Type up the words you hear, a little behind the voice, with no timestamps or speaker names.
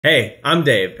Hey, I'm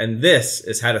Dave, and this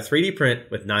is how to 3D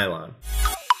print with nylon.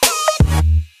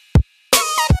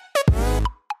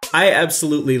 I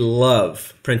absolutely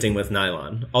love printing with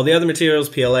nylon. All the other materials,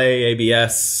 PLA,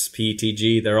 ABS,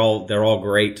 PETG, they're all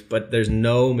great, but there's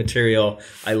no material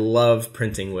I love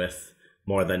printing with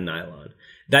more than nylon.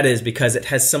 That is because it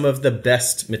has some of the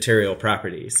best material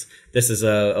properties. This is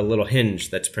a little hinge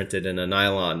that's printed in a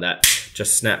nylon that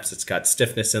just snaps. It's got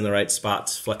stiffness in the right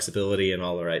spots, flexibility in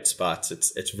all the right spots.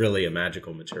 It's really a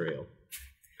magical material.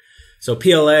 So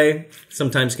PLA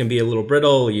sometimes can be a little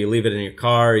brittle. You leave it in your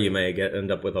car, you may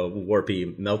end up with a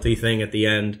warpy, melty thing at the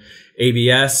end.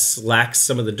 ABS lacks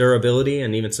some of the durability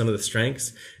and even some of the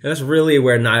strengths. And that's really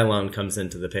where nylon comes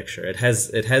into the picture. It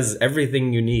has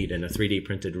everything you need in a 3D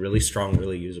printed, really strong,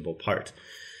 really usable part.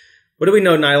 What do we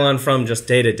know nylon from just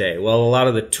day to day? Well, a lot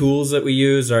of the tools that we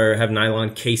use have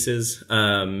nylon cases.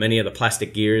 Many of the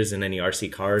plastic gears in any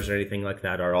RC cars or anything like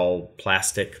that are all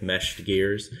plastic meshed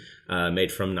gears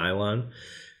made from nylon.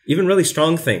 Even really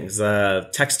strong things,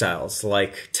 textiles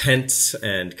like tents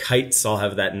and kites all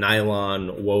have that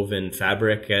nylon woven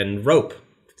fabric, and rope.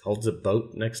 It holds a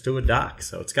boat next to a dock,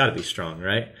 so it's got to be strong,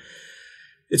 right?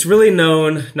 It's really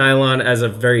known, nylon, as a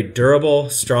very durable,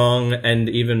 strong, and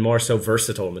even more so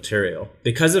versatile material.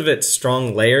 Because of its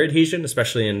strong layer adhesion,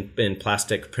 especially in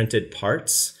plastic printed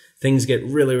parts, things get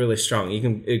really, really strong.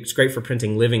 It's great for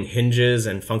printing living hinges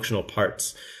and functional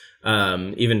parts.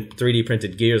 Even 3D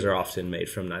printed gears are often made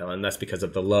from nylon. That's because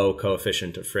of the low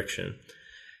coefficient of friction.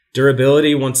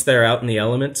 Durability, once they're out in the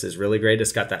elements, is really great.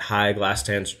 It's got that high glass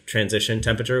transition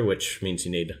temperature, which means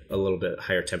you need a little bit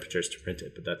higher temperatures to print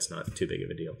it, but that's not too big of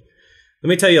a deal. Let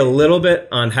me tell you a little bit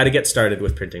on how to get started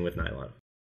with printing with nylon.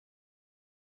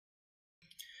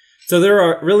 So there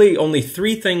are really only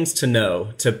 3 things to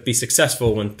know to be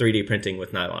successful when 3D printing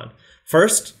with nylon.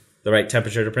 First, the right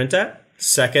temperature to print at.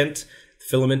 Second,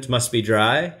 filament must be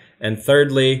dry. And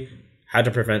thirdly, how to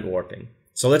prevent warping.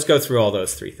 So let's go through all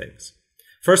those 3 things.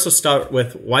 First, let's start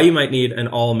with why you might need an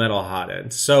all-metal hot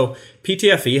end. So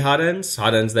PTFE hot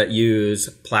ends that use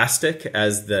plastic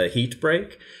as the heat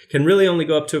break, can really only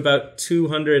go up to about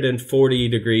 240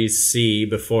 degrees C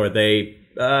before they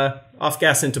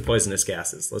off-gas into poisonous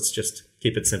gases. Let's just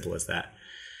keep it simple as that.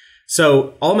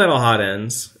 So all-metal hot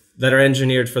ends that are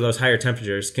engineered for those higher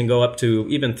temperatures can go up to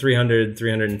even 300,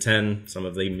 310, some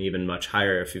of them even much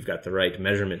higher if you've got the right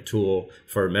measurement tool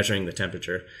for measuring the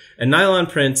temperature. And nylon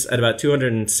prints at about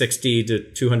 260 to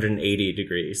 280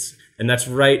 degrees. And that's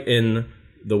right in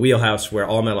the wheelhouse where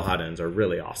all metal hot ends are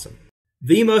really awesome.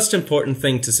 The most important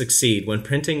thing to succeed when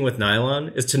printing with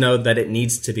nylon is to know that it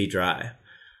needs to be dry.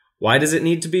 Why does it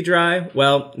need to be dry?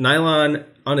 Well, nylon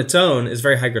on its own is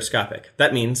very hygroscopic.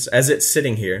 That means as it's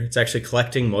sitting here, it's actually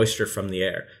collecting moisture from the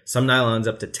air. Some nylons,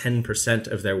 up to 10%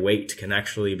 of their weight, can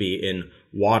actually be in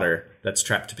water that's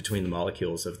trapped between the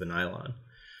molecules of the nylon.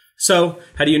 So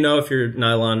how do you know if your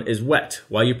nylon is wet?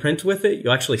 While you print with it,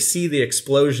 you'll actually see the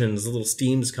explosions, the little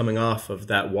steams coming off of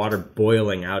that water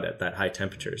boiling out at that high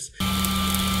temperatures.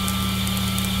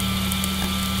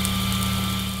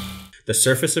 The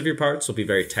surface of your parts will be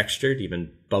very textured,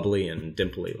 even bubbly and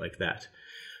dimply like that.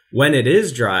 When it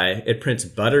is dry, it prints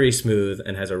buttery smooth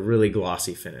and has a really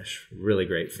glossy finish. Really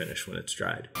great finish when it's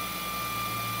dried.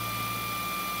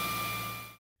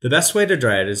 The best way to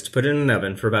dry it is to put it in an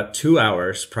oven for about 2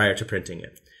 hours prior to printing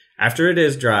it. After it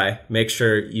is dry, make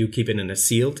sure you keep it in a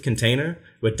sealed container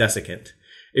with desiccant.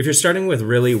 If you're starting with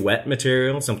really wet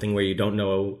material, something where you don't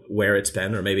know where it's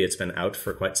been, or maybe it's been out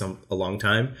for a long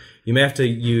time, you may have to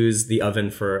use the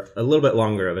oven for a little bit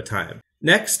longer of a time.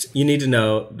 Next, you need to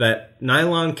know that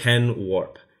nylon can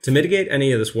warp. To mitigate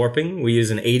any of this warping, we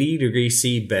use an 80 degree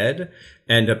C bed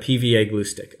and a PVA glue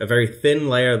stick. A very thin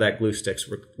layer of that glue stick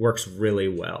works really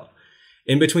well.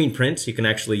 In between prints, you can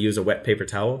actually use a wet paper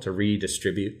towel to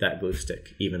redistribute that glue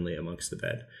stick evenly amongst the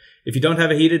bed. If you don't have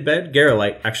a heated bed,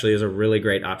 Garolite actually is a really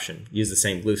great option. Use the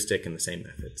same glue stick and the same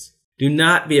methods. Do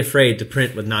not be afraid to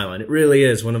print with nylon. It really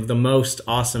is one of the most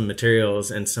awesome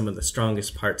materials and some of the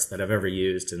strongest parts that I've ever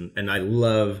used, and I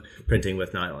love printing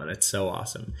with nylon. It's so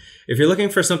awesome. If you're looking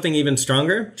for something even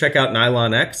stronger, check out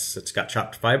Nylon X. It's got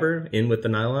chopped fiber in with the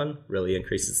nylon, really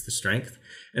increases the strength.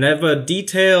 And I have a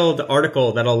detailed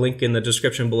article that I'll link in the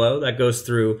description below that goes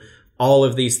through all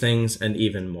of these things and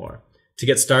even more. To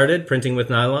get started printing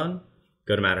with nylon,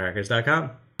 go to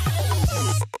MatterHackers.com.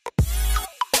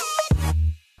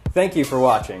 Thank you for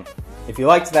watching. If you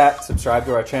liked that, subscribe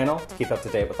to our channel to keep up to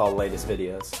date with all the latest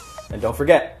videos. And don't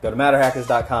forget, go to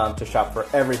MatterHackers.com to shop for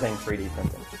everything 3D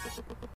printing.